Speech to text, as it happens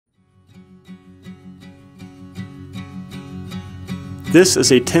This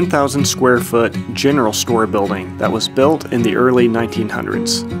is a 10,000 square foot general store building that was built in the early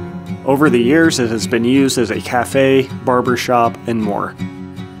 1900s. Over the years, it has been used as a cafe, barber shop, and more.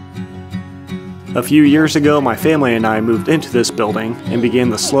 A few years ago, my family and I moved into this building and began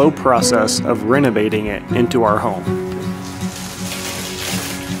the slow process of renovating it into our home.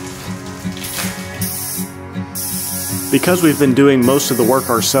 Because we've been doing most of the work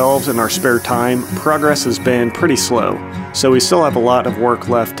ourselves in our spare time, progress has been pretty slow, so we still have a lot of work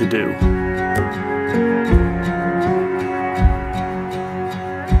left to do.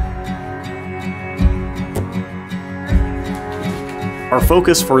 Our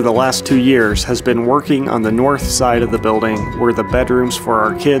focus for the last 2 years has been working on the north side of the building where the bedrooms for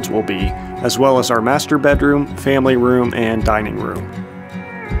our kids will be, as well as our master bedroom, family room, and dining room.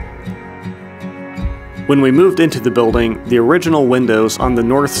 When we moved into the building, the original windows on the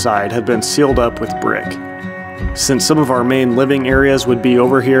north side had been sealed up with brick. Since some of our main living areas would be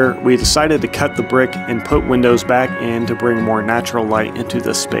over here, we decided to cut the brick and put windows back in to bring more natural light into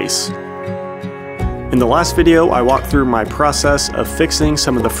this space. In the last video, I walked through my process of fixing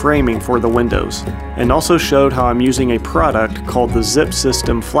some of the framing for the windows, and also showed how I'm using a product called the Zip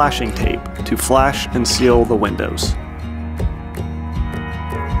System flashing tape to flash and seal the windows.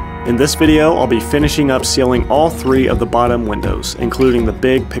 In this video, I'll be finishing up sealing all 3 of the bottom windows, including the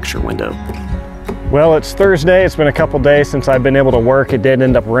big picture window. Well, it's Thursday. It's been a couple days since I've been able to work. It did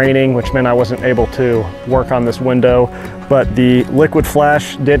end up raining, which meant I wasn't able to work on this window, but the liquid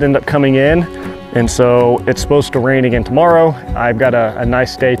flash did end up coming in. And so it's supposed to rain again tomorrow. I've got a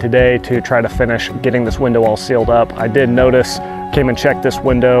nice day today to try to finish getting this window all sealed up. I did notice, came and checked this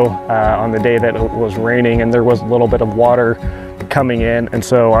window on the day that it was raining, and there was a little bit of water coming in. And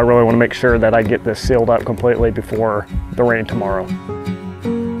so I really want to make sure that I get this sealed up completely before the rain tomorrow.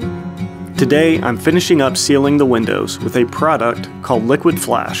 Today, I'm finishing up sealing the windows with a product called Liquid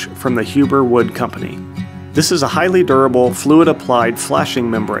Flash from the Huber Wood Company. This is a highly durable, fluid-applied flashing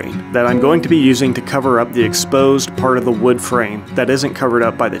membrane that I'm going to be using to cover up the exposed part of the wood frame that isn't covered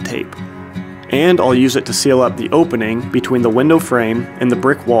up by the tape. And I'll use it to seal up the opening between the window frame and the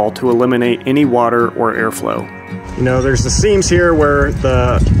brick wall to eliminate any water or airflow. You know, there's the seams here where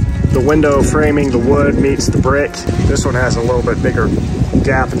the window framing, the wood meets the brick. This one has a little bit bigger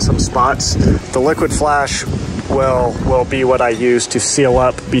gap in some spots. The Liquid Flash will be what I use to seal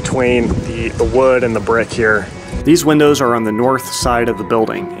up between the wood and the brick here. These windows are on the north side of the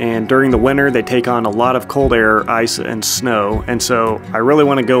building, and during the winter they take on a lot of cold air, ice, and snow, and so I really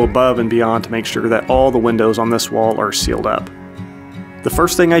want to go above and beyond to make sure that all the windows on this wall are sealed up. The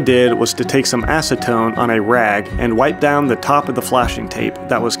first thing I did was to take some acetone on a rag and wipe down the top of the flashing tape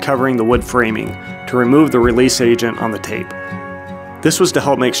that was covering the wood framing to remove the release agent on the tape. This was to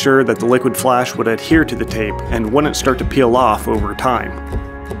help make sure that the liquid flash would adhere to the tape and wouldn't start to peel off over time.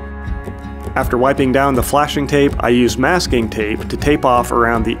 After wiping down the flashing tape, I used masking tape to tape off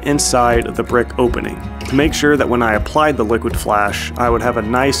around the inside of the brick opening to make sure that when I applied the liquid flash, I would have a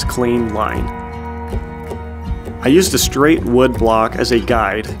nice clean line. I used a straight wood block as a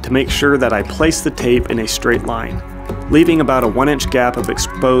guide to make sure that I placed the tape in a straight line, leaving about a 1-inch gap of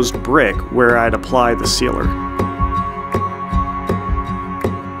exposed brick where I'd apply the sealer.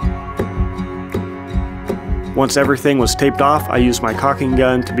 Once everything was taped off, I used my caulking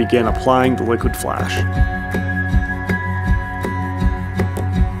gun to begin applying the liquid flash.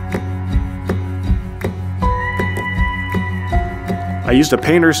 I used a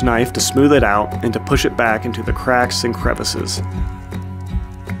painter's knife to smooth it out and to push it back into the cracks and crevices.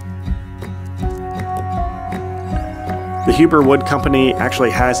 The Huber Wood Company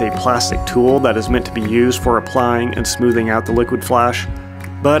actually has a plastic tool that is meant to be used for applying and smoothing out the liquid flash,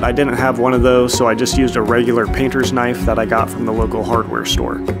 but I didn't have one of those, so I just used a regular painter's knife that I got from the local hardware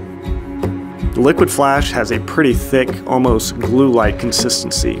store. The liquid flash has a pretty thick, almost glue-like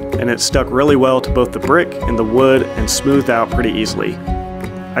consistency, and it stuck really well to both the brick and the wood and smoothed out pretty easily.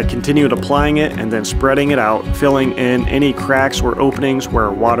 I continued applying it and then spreading it out, filling in any cracks or openings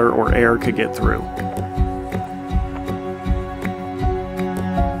where water or air could get through.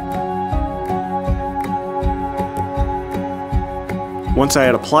 Once I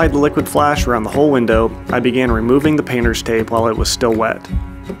had applied the liquid flash around the whole window, I began removing the painter's tape while it was still wet.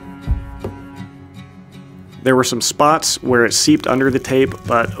 There were some spots where it seeped under the tape,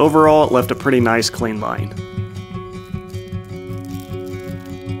 but overall it left a pretty nice clean line.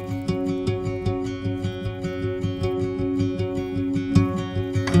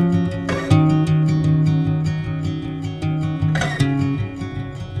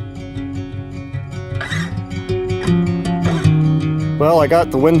 Well, I got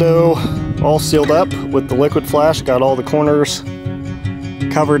the window all sealed up with the liquid flash, got all the corners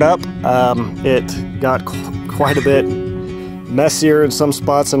covered up. It got quite a bit messier in some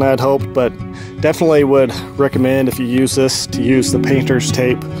spots than I'd hoped, but definitely would recommend, if you use this, to use the painter's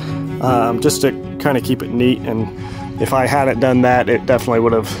tape, just to kind of keep it neat. And if I hadn't done that, it definitely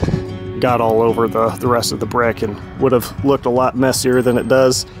would have got all over the rest of the brick and would have looked a lot messier than it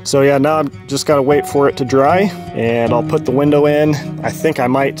does. So yeah, now I'm just gotta wait for it to dry, and I'll put the window in. I think I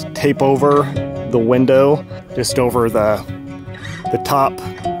might tape over the window, just over the top,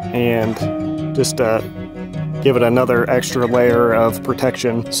 and just give it another extra layer of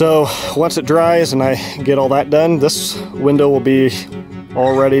protection. So once it dries and I get all that done, this window will be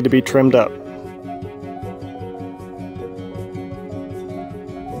all ready to be trimmed up.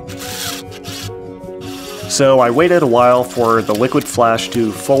 So I waited a while for the liquid flash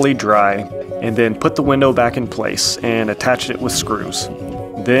to fully dry, and then put the window back in place and attached it with screws.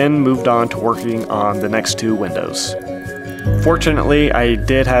 Then moved on to working on the next two windows. Fortunately, I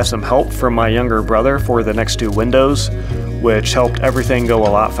did have some help from my younger brother for the next two windows, which helped everything go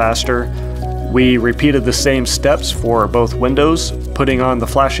a lot faster. We repeated the same steps for both windows, putting on the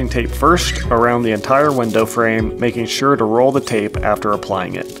flashing tape first around the entire window frame, making sure to roll the tape after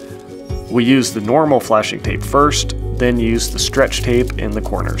applying it. We used the normal flashing tape first, then used the stretch tape in the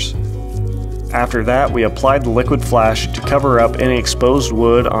corners. After that, we applied the liquid flash to cover up any exposed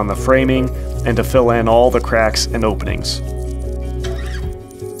wood on the framing and to fill in all the cracks and openings.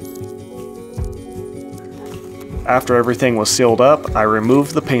 After everything was sealed up, I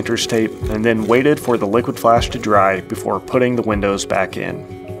removed the painter's tape and then waited for the liquid flash to dry before putting the windows back in.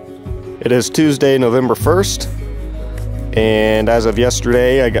 It is Tuesday, November 1st, and as of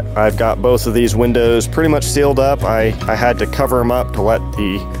yesterday, I've got both of these windows pretty much sealed up. I had to cover them up to let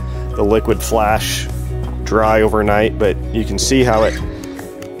the liquid flash dry overnight, but you can see how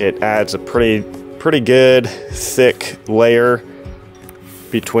it adds a pretty good thick layer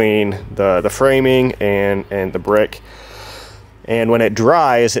between the framing and the brick. And when it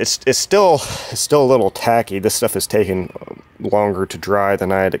dries, it's still a little tacky. This stuff is taking longer to dry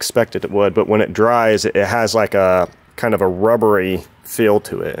than I had expected it would, but when it dries, it has like a kind of a rubbery feel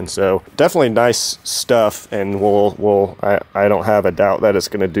to it. And so definitely nice stuff, and I don't have a doubt that it's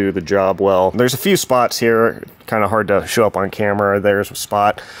going to do the job well. There's a few spots here, kind of hard to show up on camera. There's a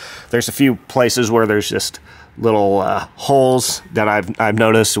spot. There's a few places where there's just little holes that I've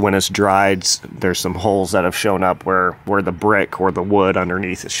noticed when it's dried. There's some holes that have shown up where the brick or the wood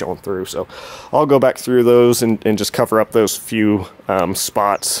underneath is showing through. So I'll go back through those and just cover up those few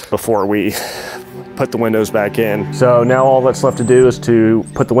spots before we put the windows back in. So now all that's left to do is to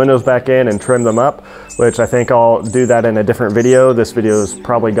put the windows back in and trim them up, which I think I'll do that in a different video. This video has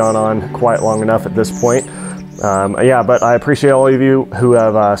probably gone on quite long enough at this point. Yeah, but I appreciate all of you who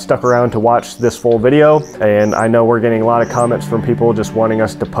have stuck around to watch this full video, and I know we're getting a lot of comments from people just wanting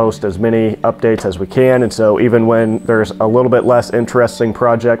us to post as many updates as we can, and so even when there's a little bit less interesting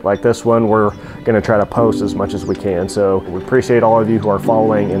project like this one, we're going to try to post as much as we can. So we appreciate all of you who are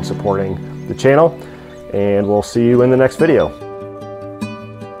following and supporting the channel, and we'll see you in the next video.